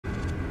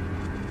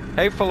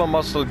Hey fellow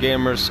muscle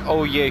gamers,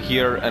 oh yeah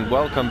here, and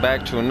welcome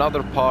back to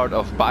another part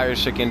of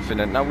BioShock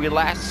Infinite. Now we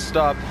last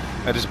stopped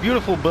at this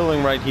beautiful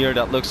building right here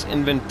that looks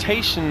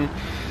invitation,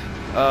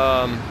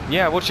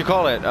 yeah, what you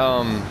call it,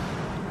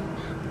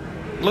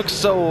 looks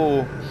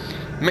so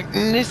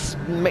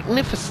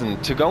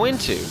magnificent to go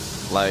into.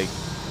 Like,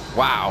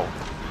 wow,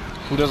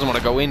 who doesn't want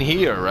to go in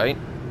here, right?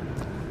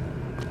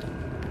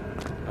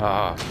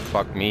 Ah,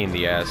 fuck me in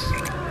the ass.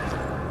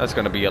 That's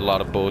gonna be a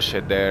lot of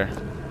bullshit there.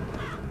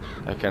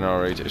 I can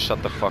already just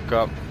shut the fuck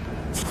up.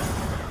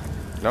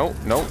 No,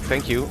 no,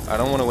 thank you. I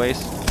don't want to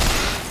waste.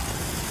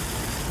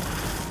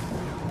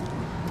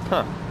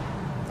 Huh.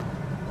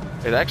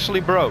 It actually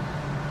broke.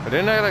 I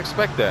did not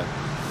expect that.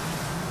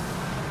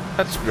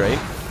 That's great.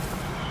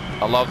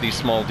 I love these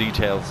small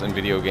details in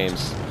video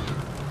games.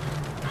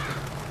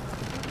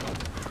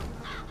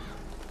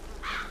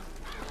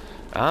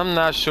 I'm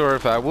not sure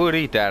if I would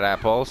eat that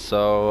apple,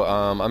 so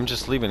I'm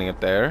just leaving it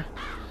there.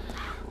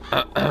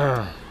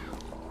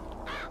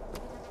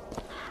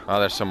 Oh,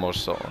 there's some more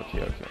soul.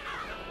 Okay, okay.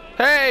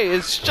 Hey,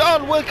 it's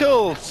John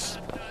Wilkes!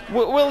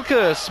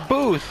 Wilkes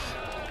Booth!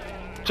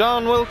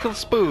 John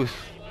Wilkes Booth.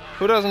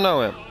 Who doesn't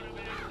know him?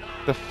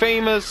 The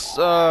famous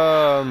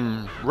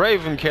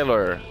Raven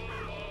killer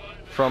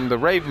from the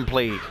Raven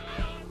Plague.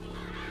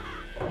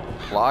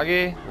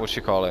 Plague? What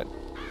you call it?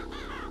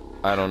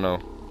 I don't know.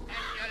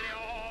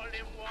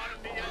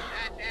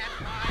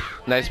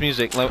 Nice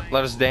music. Let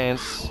us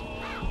dance.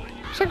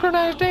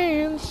 Synchronized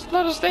dance.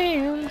 Let us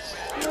dance.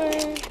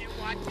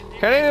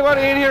 Can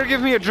anybody in here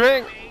give me a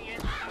drink?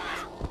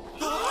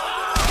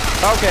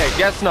 Okay,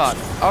 guess not.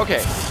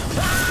 Okay.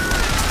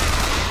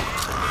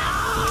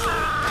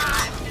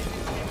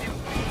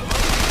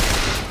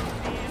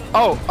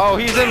 Oh,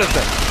 he's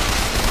innocent.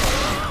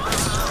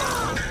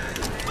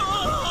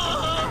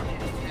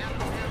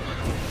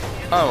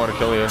 I don't want to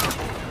kill you.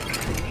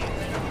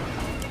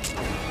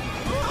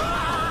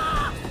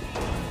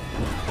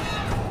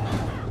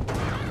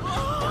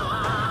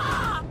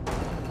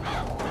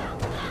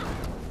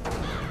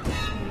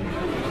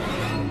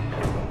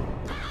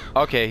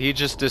 Okay, he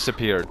just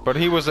disappeared, but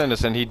he was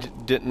innocent. He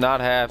did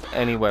not have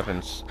any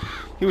weapons.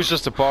 He was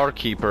just a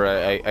barkeeper.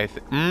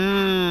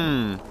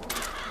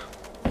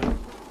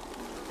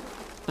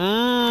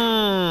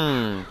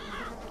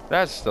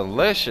 That's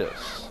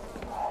delicious.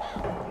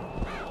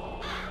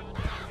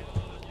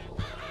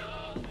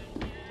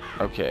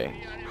 Okay.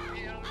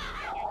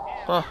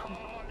 Huh.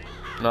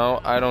 No,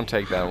 I don't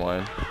take that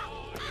wine.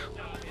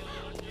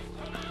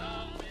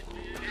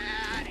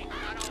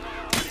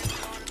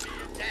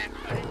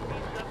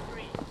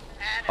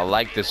 I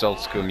like this old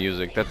school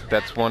music.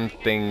 That's one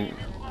thing,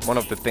 one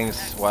of the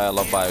things why I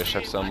love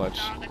BioShock so much.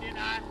 And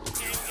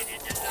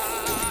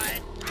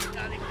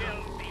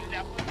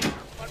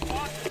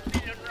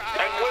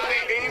when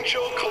the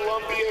Angel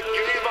Columbia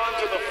gave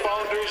unto the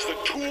founders the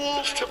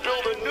tools to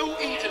build a new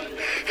Eden,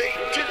 they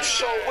did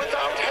so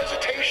without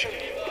hesitation.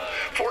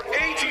 For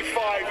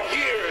 85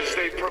 years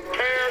they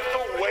prepared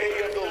the way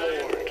of the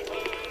Lord.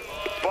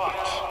 But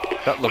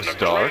that looks when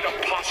the dark.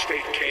 great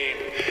apostate came,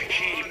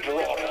 he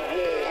brought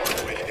war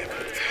with him,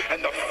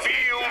 and the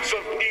fields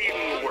of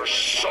Eden were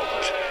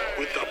soaked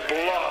with the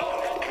blood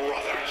of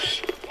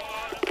brothers.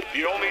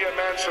 The only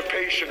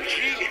emancipation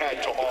he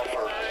had to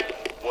offer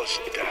was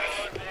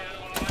death.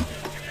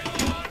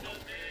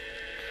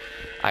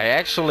 I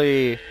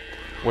actually,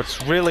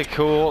 what's really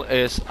cool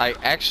is I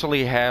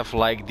actually have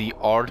like the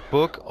art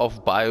book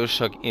of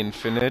BioShock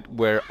Infinite,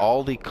 where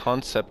all the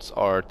concept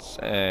arts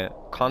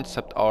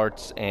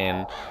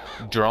and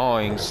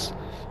drawings,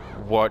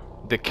 what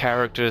the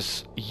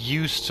characters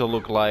used to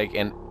look like,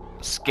 and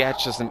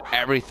sketches and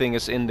everything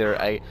is in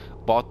there. I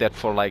bought that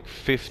for like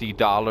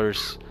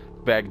 $50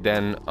 back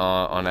then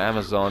on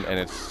Amazon, and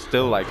it's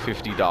still like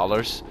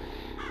 $50,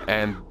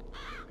 and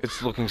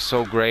it's looking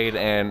so great.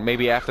 And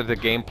maybe after the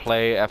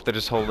gameplay, after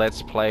this whole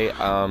let's play,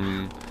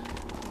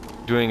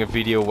 doing a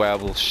video where I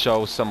will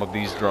show some of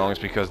these drawings,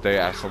 because they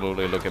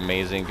absolutely look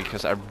amazing.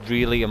 Because I'm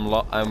really in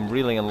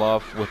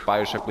love with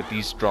BioShock, with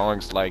these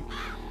drawings, like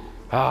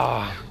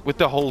with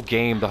the whole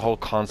game, the whole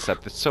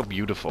concept. It's so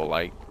beautiful.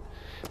 Like,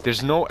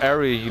 there's no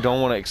area you don't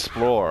want to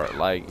explore.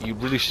 Like, you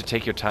really should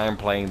take your time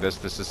playing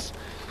this.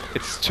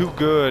 It's too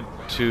good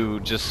to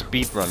just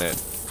speedrun it.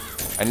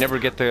 I never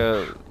get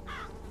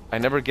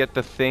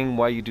the thing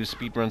why you do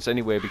speedruns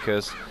anyway,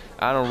 because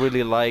I don't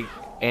really like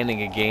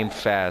ending a game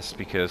fast,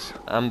 because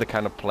I'm the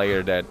kind of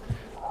player that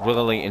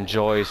really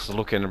enjoys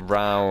looking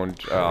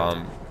around,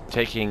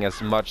 taking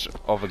as much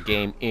of a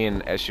game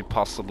in as you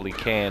possibly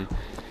can,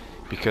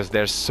 because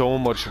there's so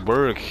much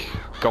work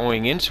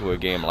going into a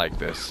game like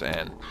this.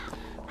 And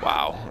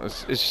wow,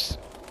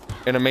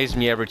 it amazes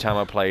me every time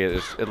I play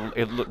it.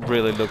 It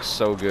really looks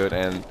so good,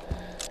 and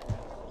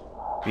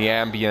the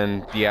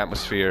ambient, the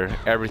atmosphere,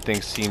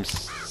 everything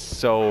seems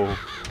so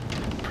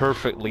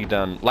perfectly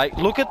done. Like,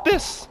 look at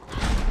this.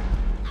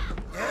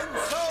 And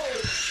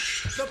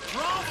so, the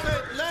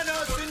prophet led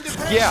us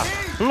into Yeah,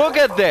 look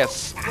at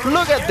this.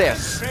 Look at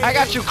this. I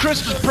got you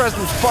Christmas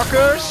present,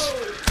 fuckers.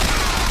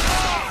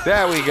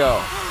 There we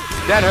go.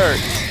 That hurt.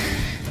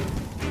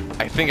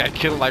 I think I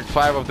killed like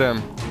 5 of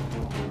them.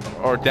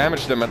 Or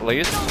damaged them at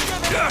least.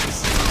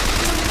 Yes!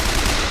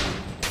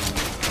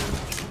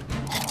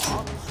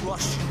 I'll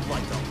crush you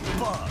like a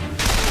bug.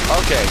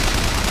 Okay.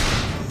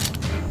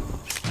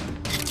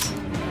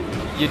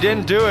 You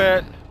didn't do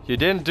it. You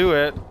didn't do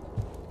it.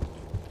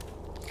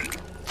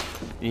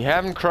 You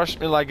haven't crushed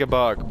me like a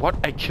bug. What?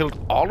 I killed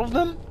all of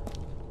them?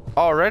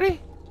 Already?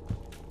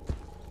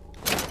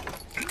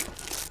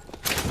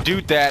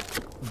 Dude, that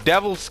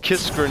Devil's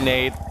Kiss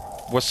grenade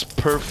was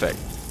perfect.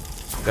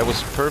 That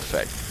was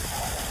perfect.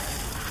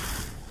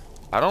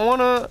 I don't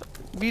want to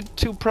be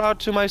too proud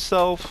to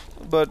myself,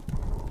 but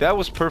that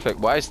was perfect.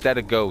 Why is that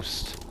a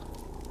ghost?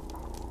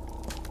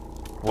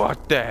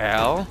 What the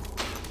hell?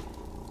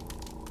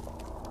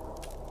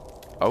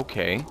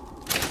 Okay.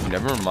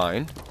 Never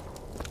mind.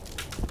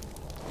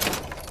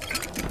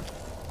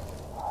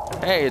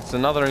 Hey, it's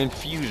another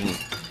infusion,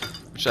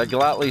 which I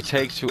gladly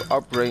take to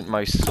upgrade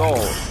my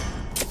soul.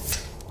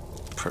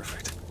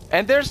 Perfect.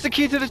 And there's the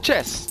key to the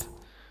chest.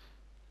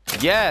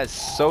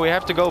 Yes, so we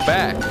have to go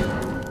back.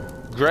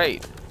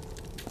 Great.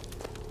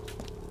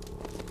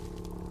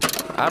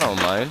 I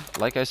don't mind.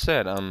 Like I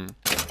said,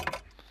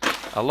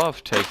 I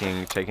love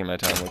taking my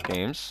time with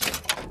games.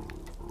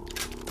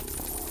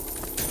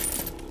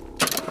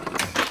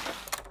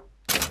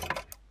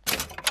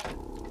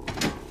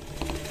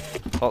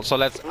 Well, so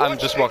I'm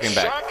just walking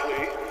back.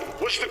 Exactly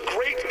was the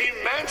great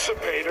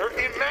emancipator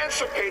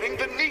emancipating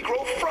the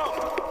Negro from?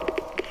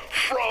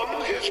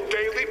 From his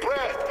daily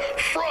bread,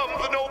 from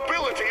the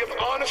nobility of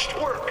honest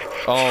work.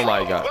 Oh my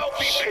from God.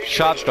 wealthy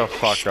Shut patrons the who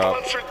fuck up.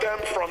 sponsored them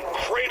from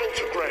cradle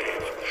to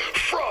grave,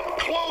 from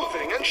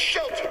clothing and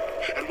shelter.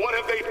 And what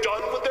have they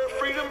done with their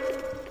freedom?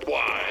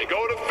 Why,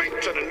 go to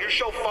Victon and you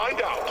shall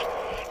find out.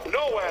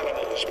 No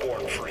animal is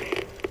born free,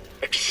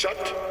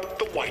 except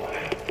the white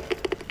man.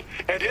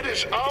 And it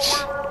is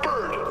our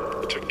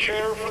burden to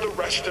care for the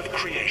rest of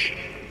creation.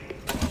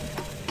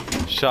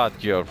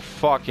 Shut your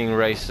fucking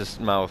racist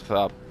mouth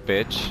up,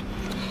 bitch.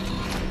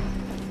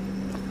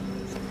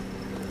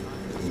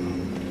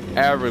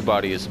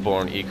 Everybody is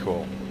born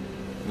equal.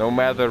 No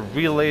matter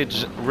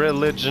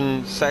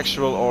religion,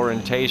 sexual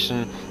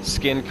orientation,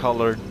 skin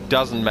color,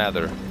 doesn't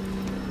matter.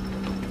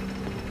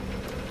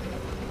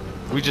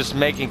 We're just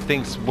making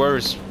things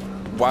worse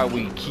while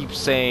we keep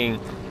saying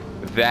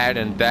that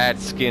and that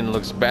skin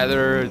looks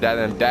better, that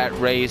and that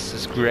race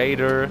is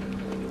greater,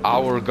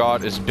 our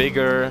God is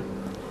bigger.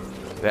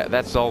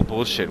 That's all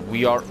bullshit.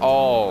 We are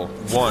all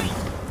one.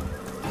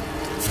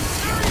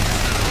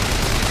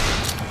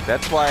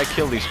 That's why I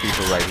kill these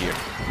people right here.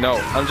 No,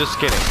 I'm just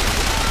kidding.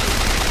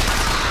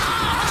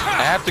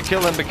 I have to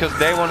kill them because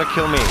they want to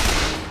kill me.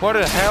 What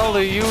the hell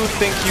do you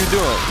think you're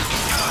doing?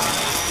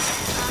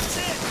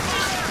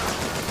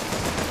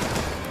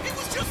 He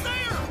was just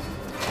there!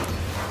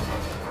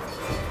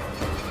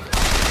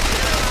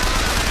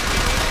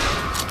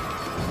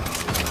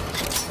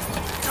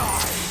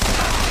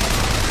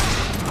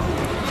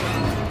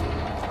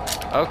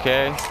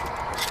 Okay.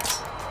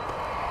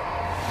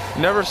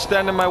 Never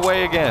stand in my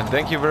way again.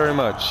 Thank you very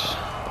much.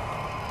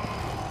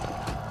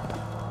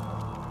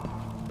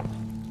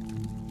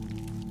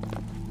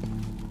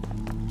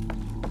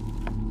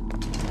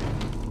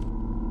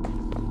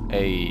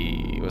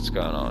 Hey, what's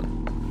going on?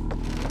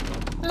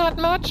 Not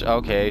much.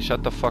 Okay,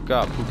 shut the fuck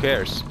up. Who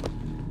cares?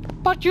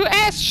 But you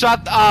asked.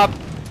 Shut up.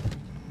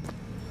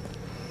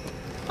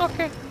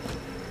 Okay.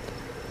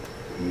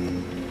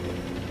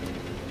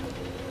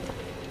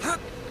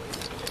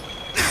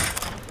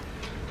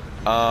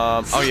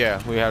 Oh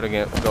yeah, we have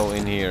to go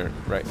in here,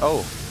 right?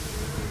 Oh,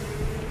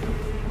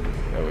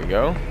 there we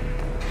go.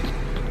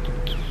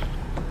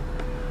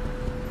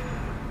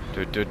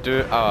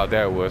 Ah,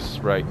 there it was,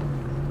 right.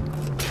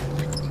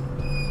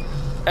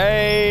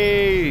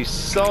 Hey,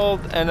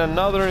 salt and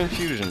another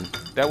infusion.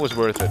 That was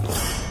worth it.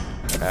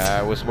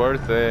 That was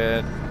worth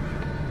it.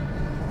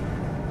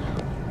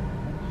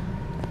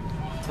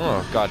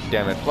 Oh, god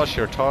damn it. Flush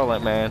your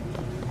toilet, man.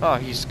 Oh,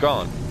 he's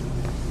gone.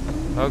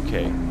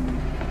 Okay.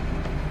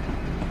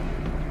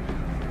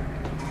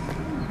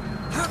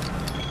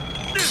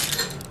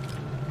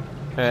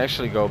 Can I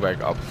actually go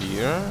back up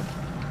here?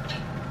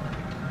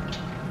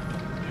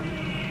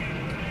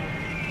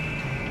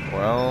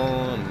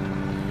 Well,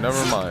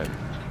 never mind.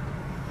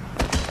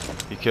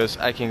 Because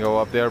I can go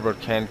up there but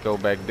can't go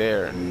back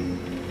there.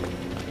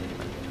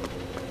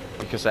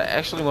 Because I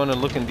actually want to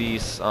look in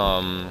these,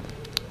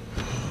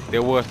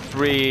 there were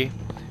 3,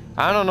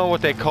 I don't know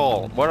what they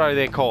call. What are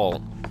they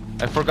called?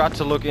 I forgot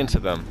to look into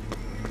them.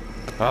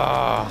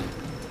 Ah,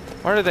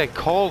 what are they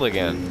called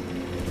again?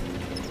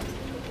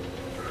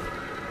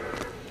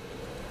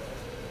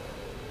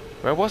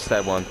 Where was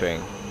that one thing?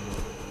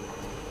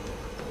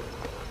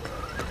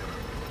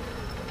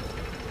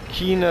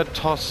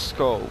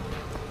 Kinetoscope.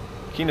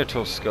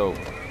 Kinetoscope.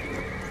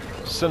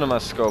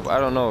 Cinemascope. I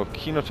don't know.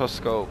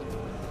 Kinetoscope.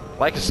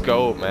 Like a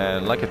scope,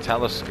 man. Like a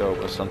telescope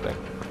or something.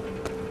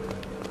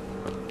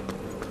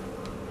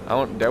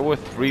 There were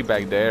 3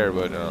 back there,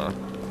 but I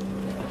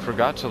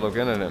forgot to look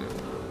into them.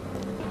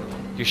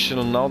 You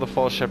should know the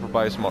false shepherd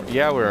by his mark.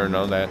 Yeah, we already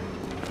know that.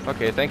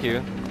 Okay, thank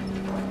you.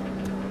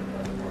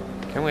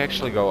 Can we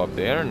actually go up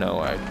there? No,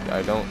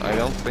 I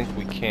don't think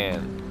we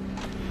can.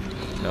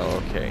 No,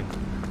 okay.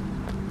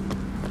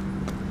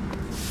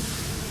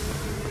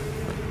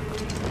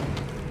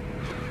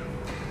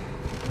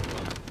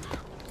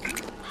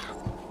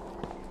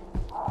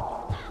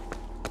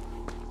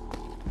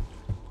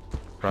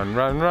 Run,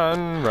 run,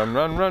 run, run,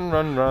 run, run,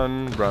 run,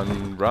 run,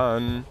 run,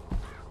 run.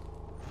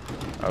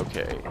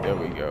 Okay, there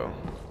we go.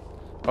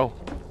 Oh,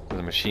 there's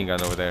a machine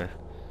gun over there.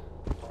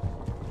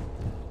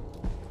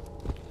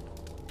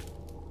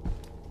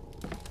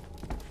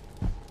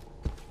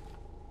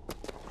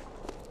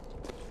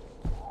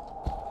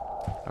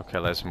 Okay,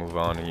 let's move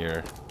on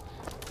here.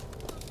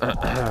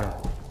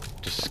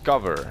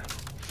 Discover,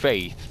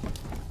 faith,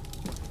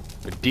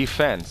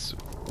 defense,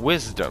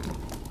 wisdom,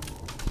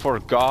 for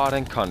God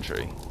and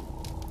country.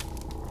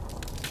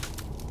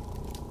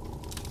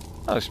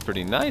 That was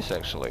pretty nice,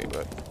 actually,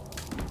 but...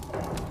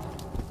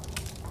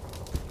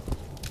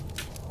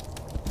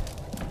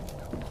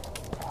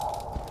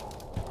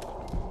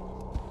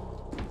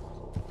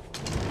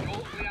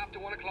 Shortly after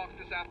 1 o'clock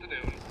this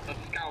afternoon, a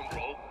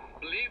scoundrel,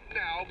 believed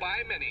now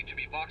by many to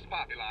be Vox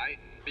Populi,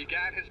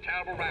 began his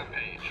terrible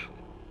rampage.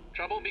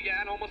 Trouble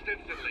began almost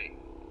instantly.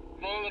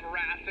 Full of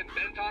wrath and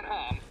bent on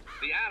harm,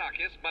 the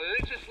anarchist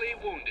maliciously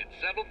wounded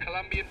several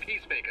Colombian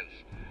peacemakers,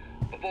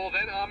 before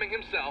then arming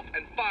himself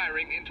and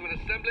firing into an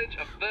assemblage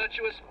of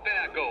virtuous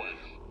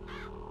fairgoers.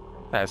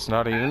 That's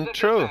not even As of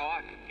true. this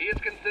hour, he is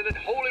considered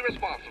wholly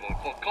responsible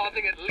for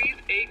causing at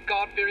least 8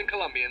 God-fearing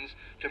Colombians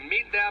to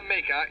meet their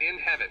Maker in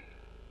heaven.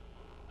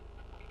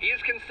 He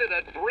is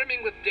considered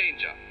brimming with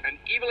danger and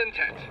evil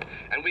intent,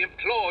 and we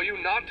implore you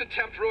not to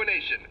tempt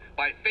ruination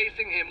by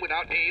facing him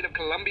without aid of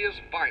Colombia's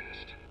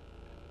finest.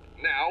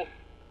 Now,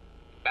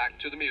 back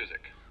to the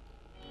music.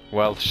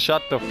 Well,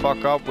 shut the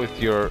fuck up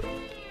with your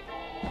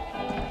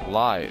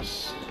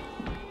lies.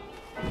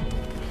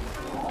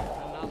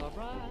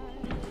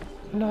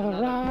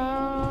 Another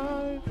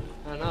ride.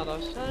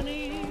 Another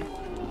sunny.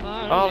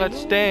 Oh,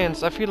 let's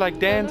dance. I feel like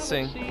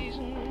dancing.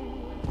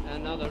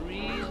 Another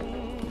reason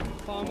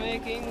for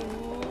making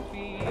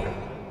whoopee.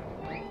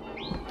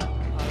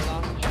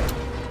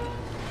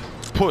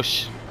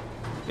 Push.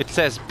 It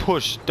says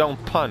push,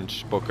 don't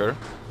punch, Booker.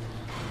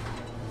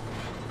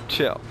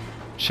 Chill.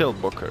 Chill,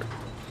 Booker.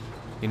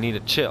 You need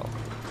to chill.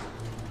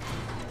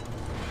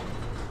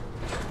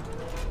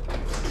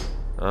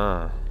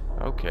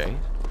 Okay.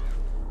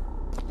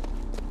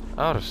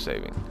 Out of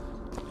saving.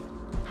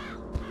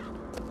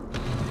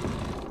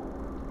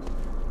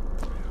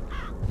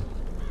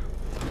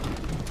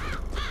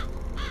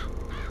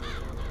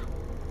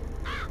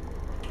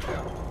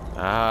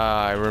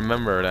 Ah, I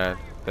remember that.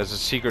 There's a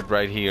secret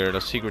right here, the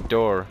secret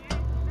door.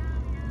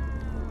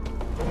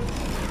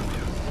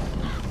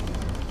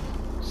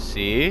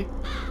 See?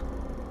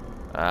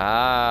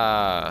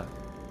 Ah.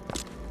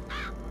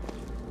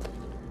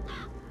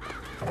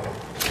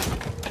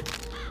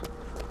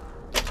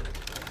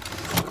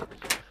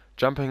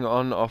 Jumping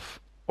on, off,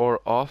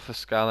 or off a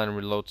skyline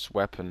reloads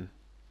weapon.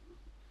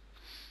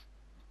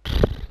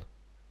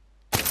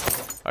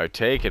 I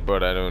take it,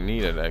 but I don't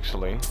need it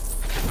actually.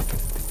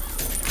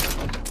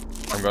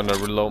 I'm gonna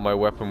reload my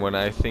weapon when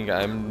I think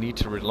I need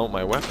to reload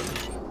my weapon.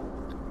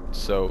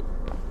 So,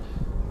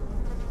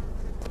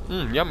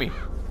 yummy.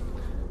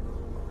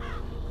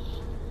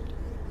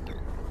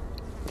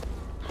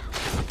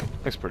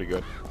 Looks pretty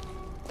good.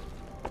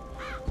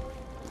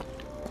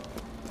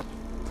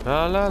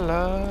 La la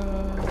la.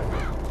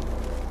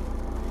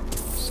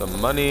 Some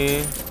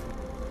money.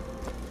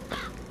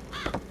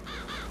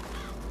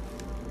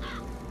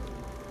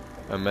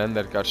 A man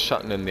that got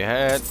shot in the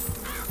head.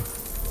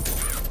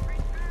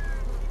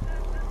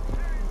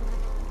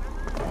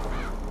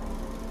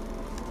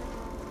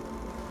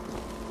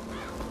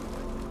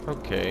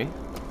 Okay.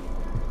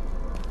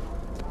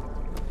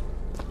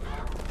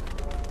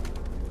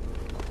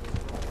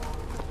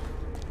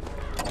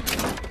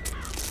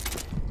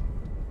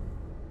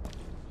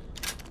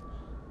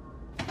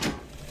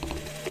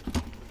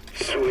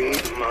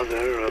 Sweet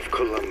Mother of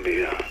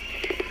Columbia,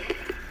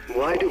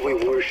 why do we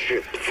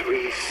worship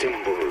 3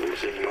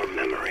 symbols in your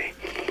memory?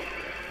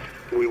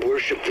 We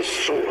worship the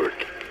sword,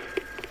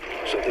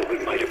 so that we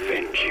might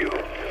avenge you.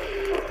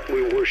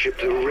 We worship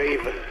the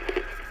raven,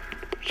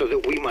 so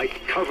that we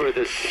might cover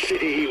the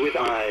city with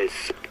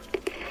eyes.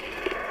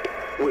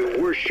 We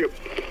worship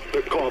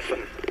the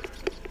coffin,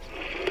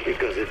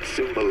 because it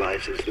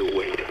symbolizes the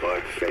weight of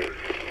our faith.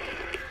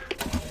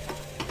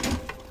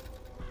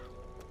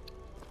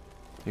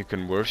 You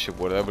can worship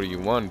whatever you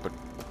want, but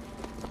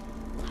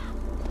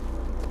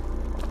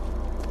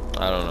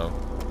I don't know.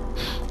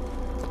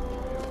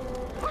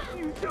 Why do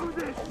you do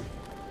this?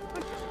 I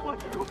just want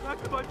to go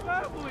back to my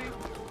family.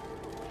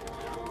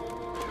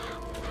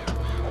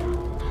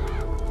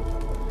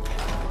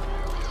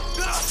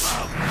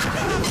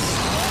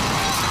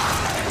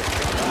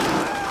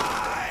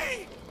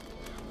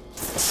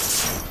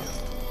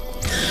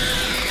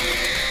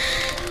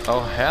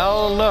 Oh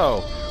hell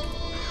no!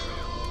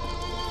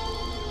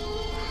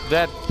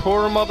 That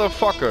poor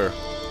motherfucker.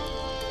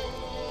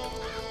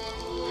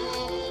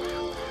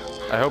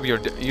 I hope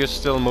you're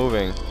still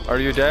moving. Are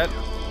you dead?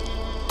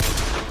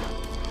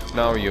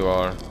 Now you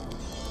are.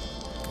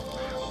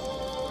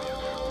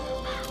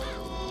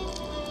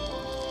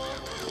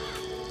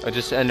 I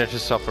just ended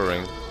his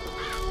suffering.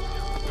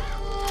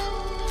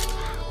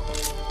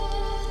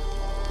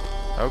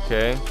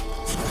 Okay.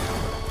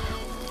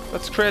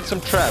 Let's create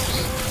some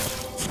traps.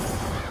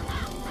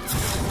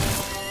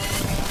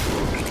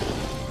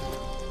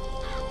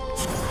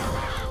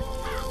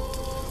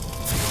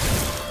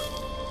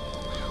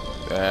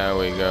 There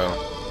we go.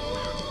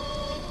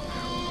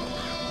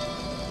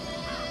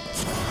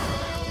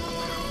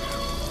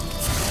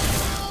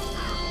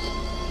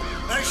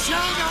 I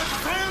shall not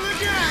fail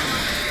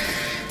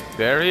again!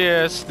 There he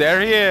is.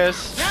 There he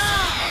is.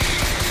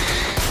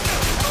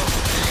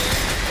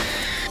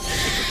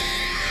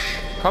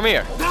 Come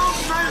here. No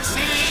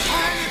mercy!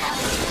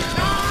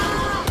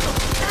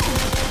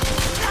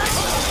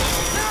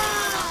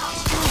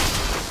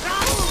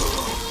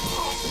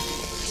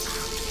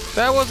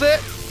 That was it.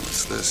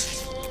 What's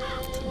this?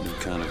 A new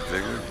kind of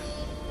vigor?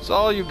 That's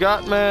all you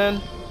got,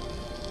 man.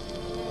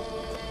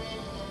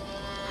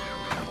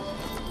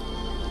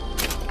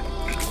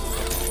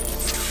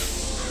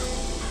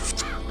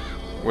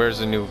 Where's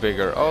the new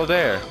Vigor? Oh,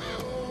 there.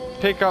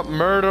 Pick up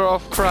murder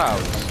of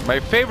crowds. My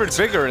favorite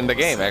Vigor in the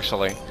game,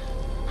 actually.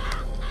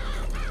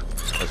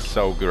 That's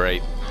so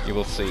great. You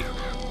will see.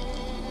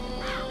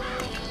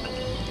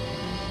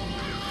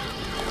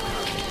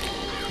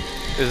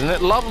 Isn't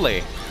it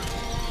lovely?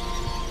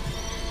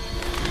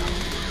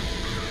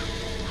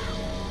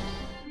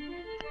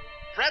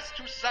 Press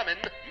to summon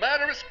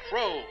murderous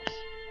crows.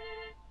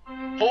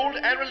 Hold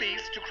and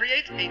release to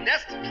create a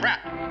nest trap.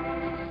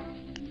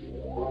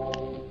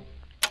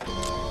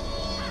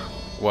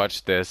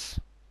 Watch this.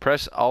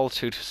 Press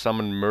L2 to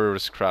summon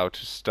murderous crowd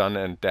to stun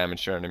and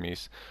damage your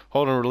enemies.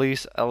 Hold and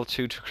release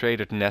L2 to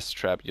create a nest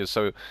trap.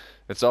 So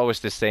it's always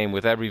the same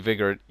with every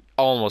Vigor.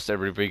 Almost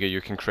every Vigor you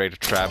can create a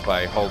trap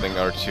by holding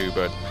R2,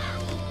 but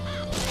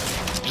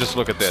just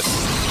look at this.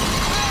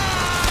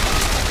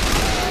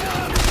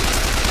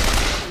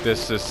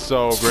 This is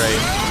so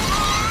great.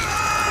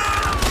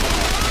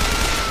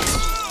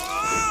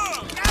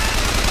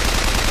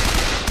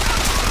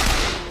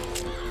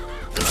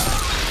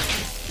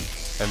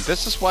 And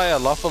this is why I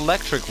love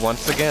electric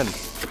once again.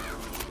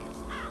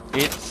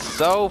 It's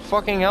so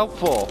fucking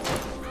helpful.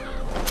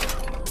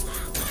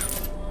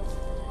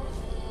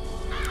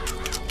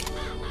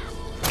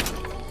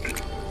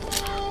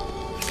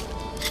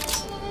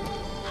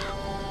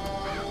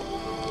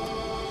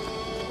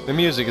 The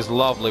music is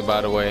lovely,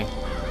 by the way.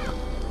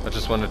 I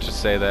just wanted to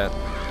say that.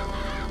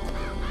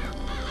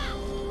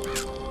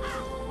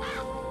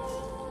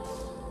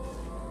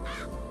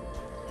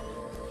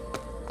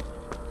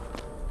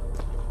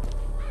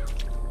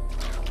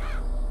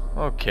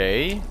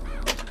 Okay.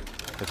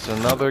 It's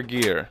another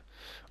gear.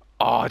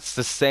 Oh, it's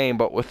the same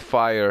but with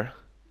fire.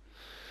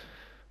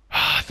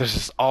 This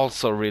is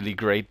also really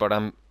great, but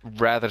I'm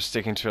rather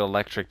sticking to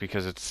electric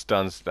because it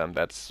stuns them.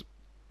 That's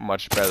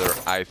much better,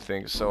 I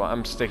think. So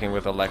I'm sticking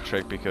with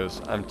electric because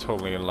I'm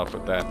totally in love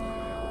with that.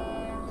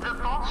 The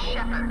false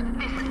shepherd,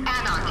 this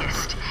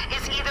anarchist,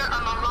 is either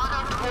a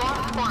mulatto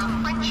dwarf or a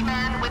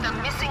Frenchman with a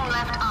missing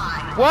left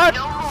eye. What?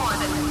 No more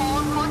than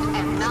 4 foot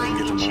and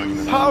 9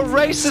 inches. How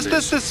racist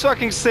is this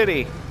fucking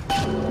city?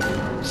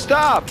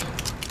 Stop!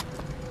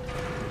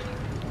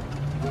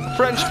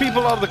 French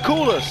people are the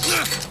coolest.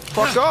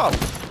 Fuck off.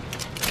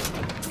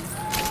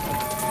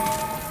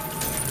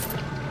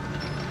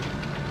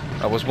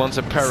 I was once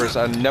in Paris.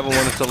 I never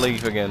wanted to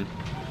leave again.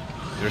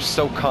 They're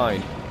so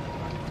kind.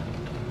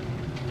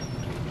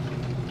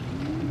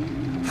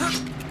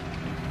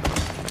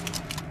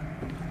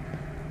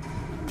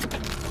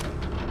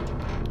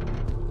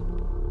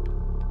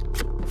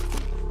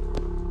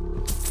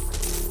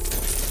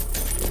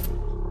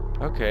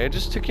 Okay, I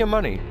just took your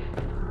money.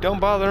 Don't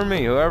bother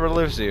me, whoever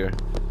lives here.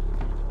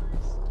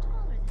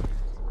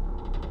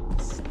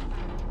 His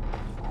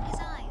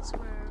eyes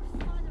were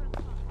farther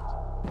apart.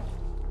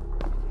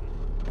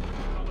 What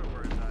color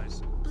were his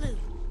eyes? Blue.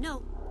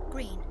 No,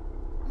 green.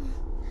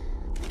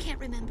 I can't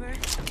remember.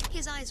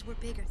 His eyes were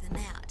bigger than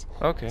that.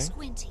 Okay.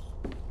 Squinty.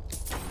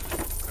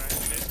 Okay,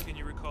 Miss, can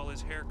you recall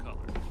his hair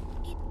color?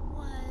 It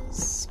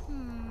was,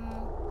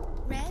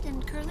 red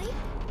and curly?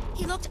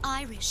 He looked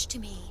Irish to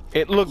me.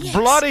 It looked Yes.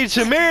 bloody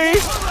to me!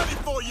 Ready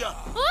for ya!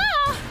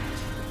 Ah!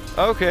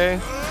 Okay.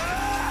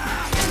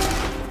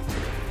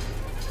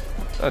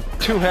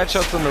 2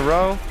 headshots in a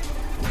row.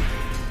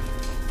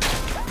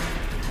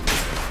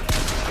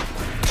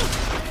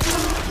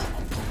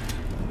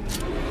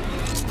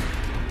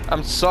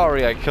 I'm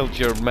sorry I killed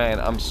your man.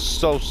 I'm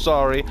so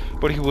sorry.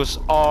 But he was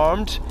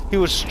armed. He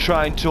was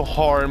trying to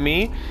harm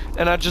me.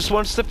 And I just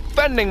was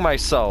defending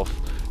myself.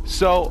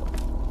 So,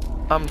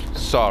 I'm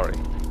sorry.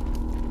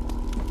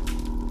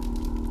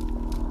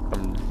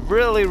 I'm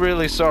really,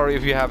 really sorry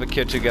if you have a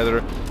kid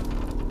together.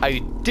 I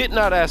did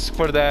not ask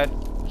for that.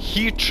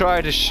 He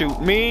tried to shoot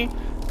me.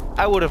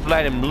 I would have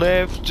let him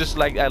live just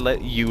like I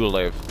let you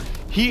live.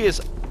 He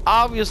is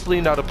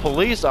obviously not a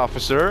police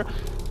officer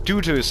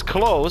due to his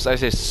clothes, I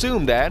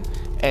assume that,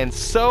 and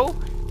so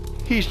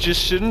he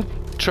just shouldn't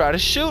try to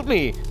shoot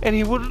me and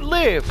he would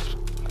live.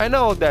 I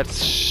know that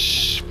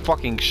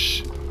fucking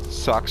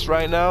sucks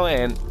right now,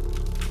 and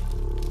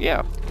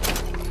yeah.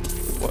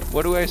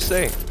 What do I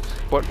say?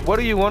 What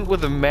do you want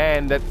with a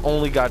man that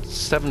only got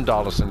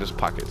 $7 in his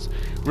pockets?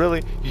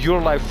 Really? Your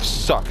life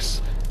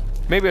sucks.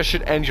 Maybe I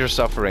should end your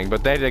suffering,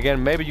 but then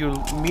again, maybe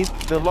you'll meet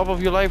the love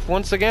of your life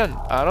once again.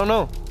 I don't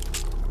know.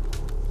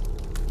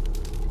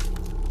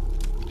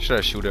 Should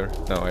I shoot her?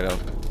 No, I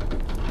don't.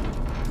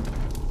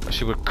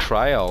 She would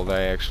cry all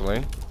day,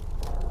 actually.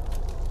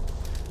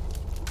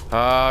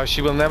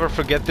 She will never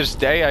forget this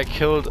day I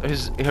killed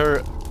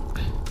her.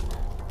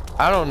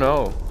 I don't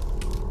know.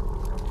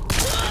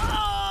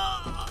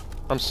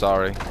 I'm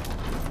sorry.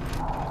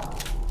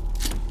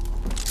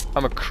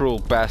 I'm a cruel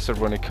bastard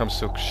when it comes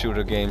to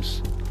shooter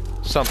games.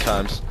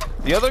 Sometimes.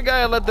 The other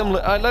guy, I let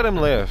him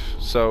live.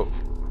 So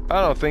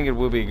I don't think it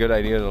would be a good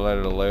idea to let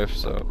her live.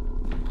 So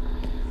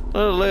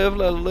let her live,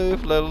 let her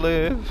live, let her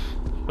live,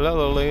 let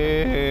her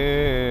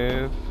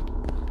live,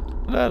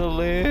 let her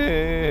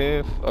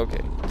live.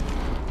 Okay.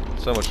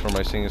 So much for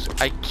my singing.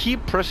 I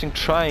keep pressing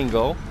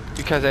triangle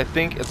because I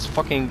think it's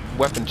fucking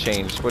weapon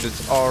change, but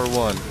it's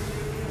R1.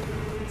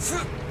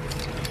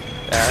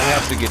 I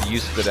have to get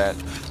used to that.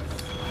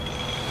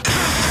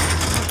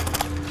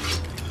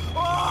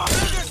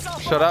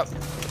 Shut up.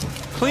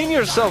 Clean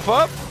yourself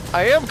up?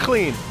 I am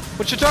clean.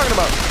 What you talking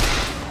about?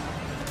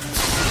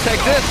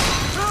 Take this.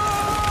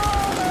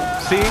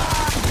 See?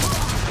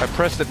 I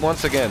pressed it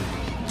once again.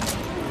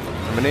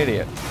 I'm an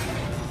idiot.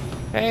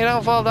 Hey,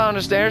 don't fall down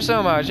the stairs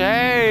so much.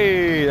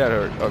 Hey, that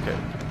hurt. Okay.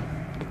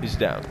 He's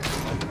down.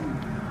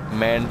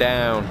 Man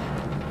down.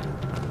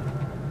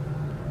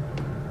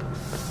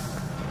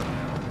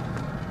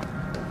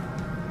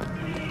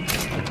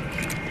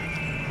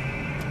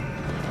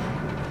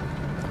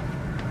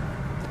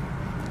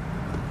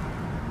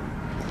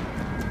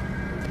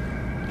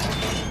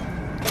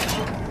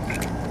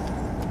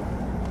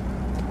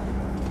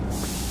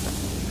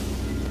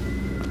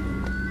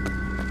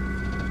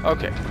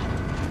 Okay.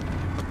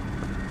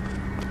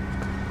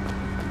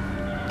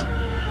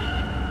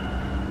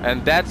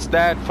 And that's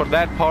that for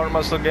that part,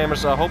 Muscle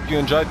Gamers. I hope you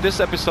enjoyed this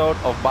episode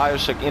of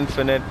BioShock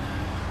Infinite.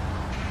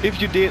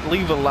 If you did,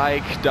 leave a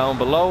like down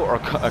below or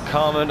a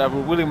comment. I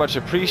would really much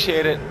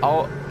appreciate it.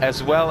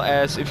 As well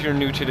as if you're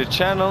new to the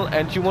channel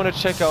and you want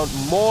to check out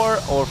more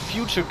or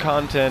future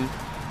content,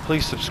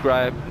 please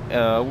subscribe.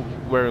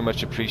 Very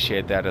much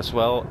appreciate that as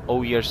well.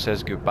 Oh yeah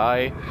says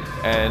goodbye.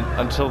 And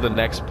until the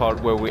next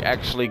part where we're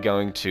actually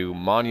going to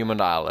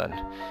Monument Island.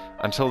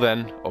 Until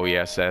then, oh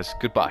yeah says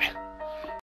goodbye.